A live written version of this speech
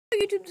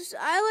YouTube? This is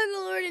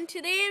Lego Lord, and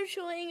today I'm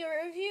showing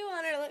a review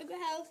on our Lego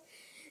house.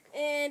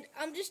 And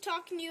I'm just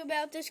talking to you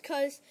about this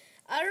because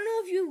I don't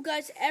know if you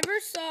guys ever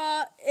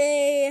saw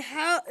a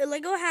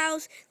Lego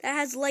house that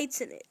has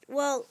lights in it.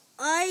 Well,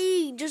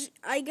 I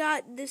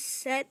got this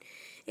set.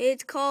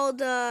 It's called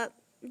the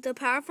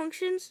Power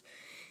Functions.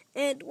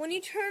 And when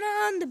you turn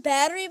on the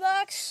battery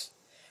box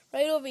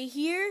right over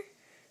here,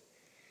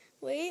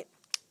 wait,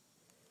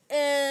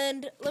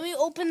 and let me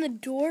open the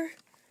door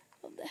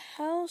of the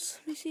house.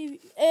 Let me see.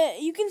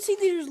 You can see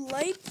there's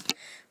lights.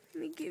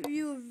 Let me give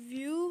you a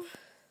view.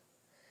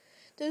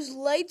 There's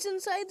lights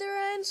inside there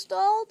I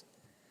installed,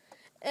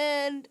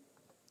 and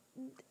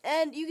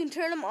you can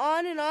turn them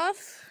on and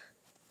off.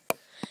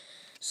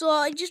 So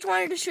I just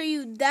wanted to show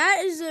you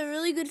that is a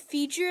really good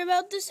feature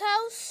about this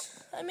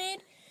house I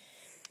made,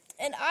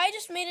 and I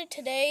just made it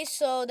today,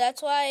 so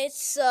that's why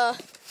it's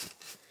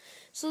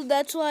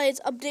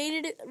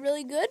updated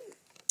really good.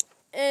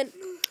 And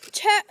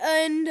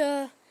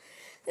the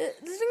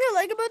thing I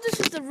like about this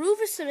is the roof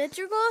is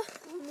symmetrical.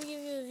 Let me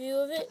give you a view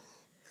of it.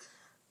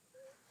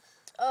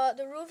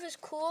 The roof is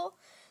cool.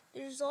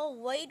 There's all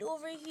white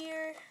over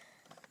here,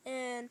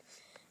 and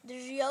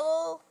there's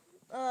yellow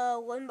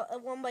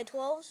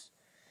 1x12s.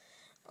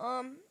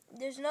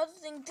 There's another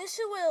thing. This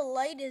is where the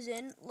light is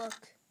in.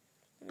 Look,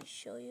 let me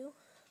show you.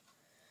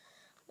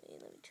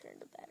 Wait, let me turn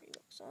the battery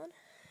box on.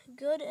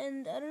 Good,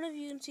 and I don't know if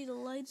you can see the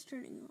lights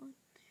turning on.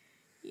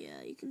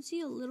 Yeah, you can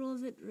see a little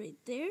of it right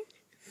there.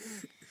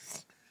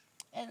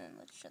 And then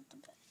let's shut the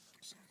battery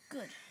box on.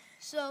 Good.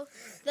 So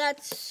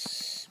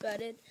that's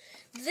about it.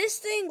 This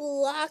thing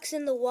locks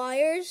in the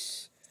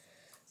wires,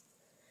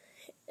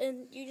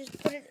 and you just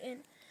put it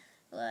in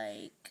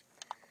like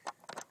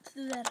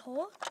through that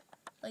hole,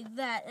 like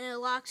that, and it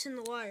locks in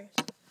the wires.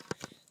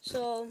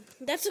 So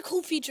that's a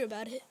cool feature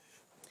about it.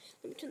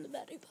 Let me turn the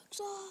battery box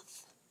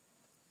off.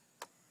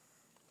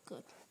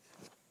 Good.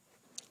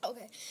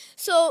 Okay,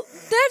 so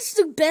that's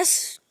the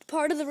best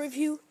part of the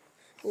review.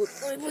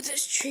 Let me put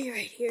this tree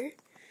right here.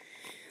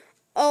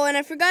 Oh, and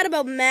I forgot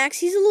about Max.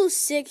 He's a little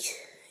sick.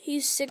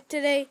 He's sick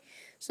today,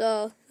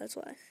 so that's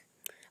why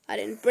I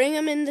didn't bring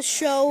him in the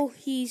show.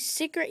 He's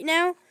sick right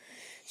now,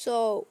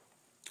 so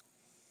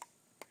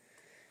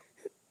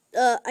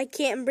I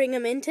can't bring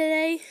him in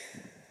today.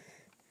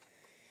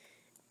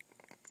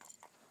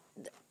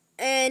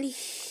 And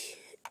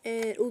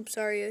oops,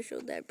 sorry, I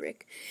showed that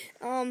brick.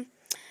 And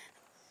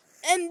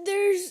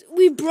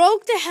we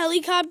broke the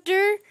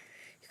helicopter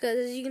because,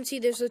 as you can see,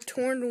 there's a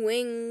torn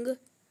wing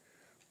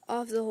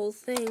off the whole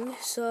thing.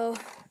 So,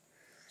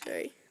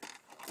 sorry.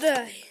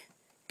 Good.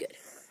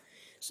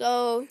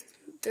 So,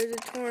 there's a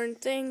torn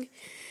thing.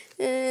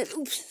 And,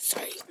 oops,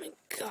 sorry. My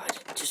God.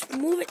 Just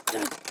move it.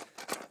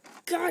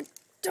 God,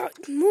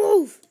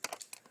 move.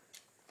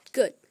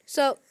 Good.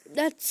 So,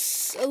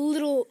 that's a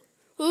little,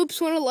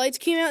 oops, when the lights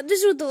came out.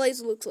 This is what the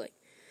lights looks like.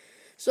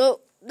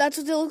 So, that's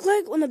what they look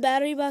like when the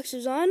battery box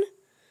is on.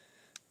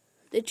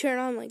 They turn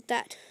on like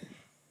that.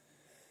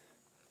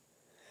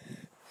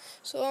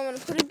 So I'm going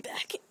to put it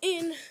back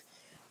in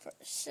for a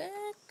sec.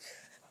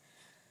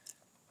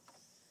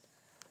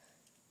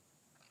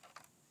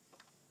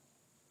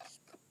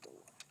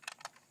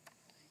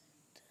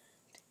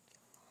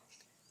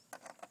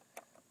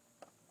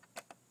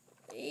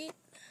 Wait.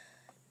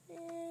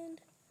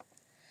 And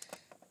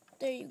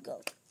there you go.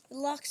 It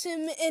locks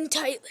him in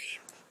tightly.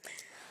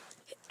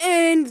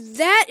 And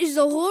that is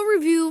the whole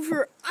review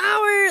for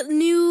our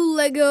new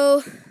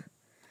Lego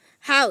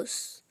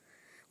house.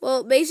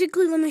 Well,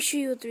 basically, let me show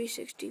you a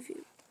 360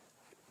 view.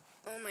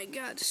 Oh my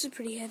God, this is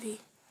pretty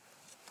heavy.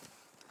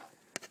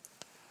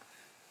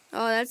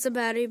 Oh, that's the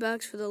battery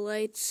box for the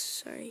lights.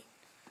 Sorry.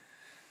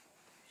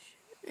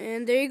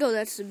 And there you go,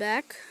 that's the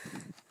back.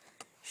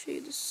 Show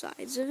you the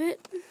sides of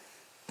it.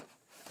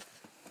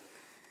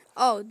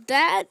 Oh,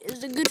 that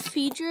is a good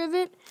feature of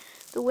it.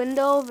 The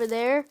window over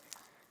there.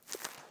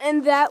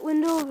 And that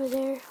window over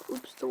there.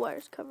 Oops, the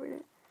wire's covering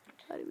it.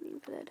 I didn't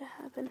mean for that to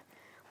happen.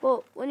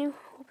 Well, when you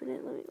open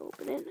it, let me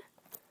open it.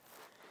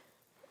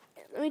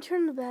 Let me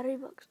turn the battery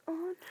box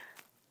on.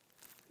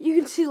 You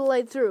can see the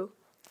light through.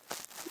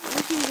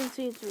 This one you can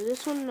see it through.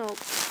 This one, no.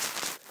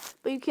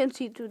 But you can't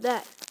see it through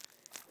that.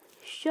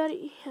 Shut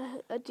it.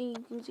 I think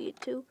you can see it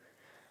too.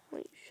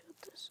 Let me shut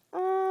this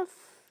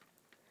off.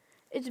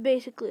 It's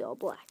basically all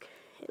black.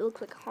 It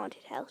looks like a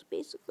haunted house,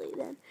 basically,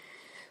 then.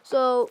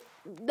 So,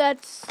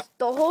 that's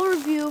the whole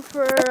review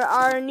for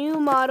our new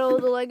model,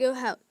 the Lego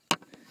house.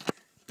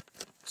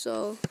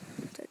 So,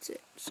 that's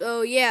it.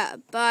 So, yeah,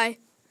 bye.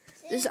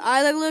 This is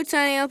Lego Lord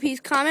signing out. Please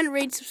comment,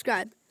 rate,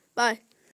 subscribe. Bye.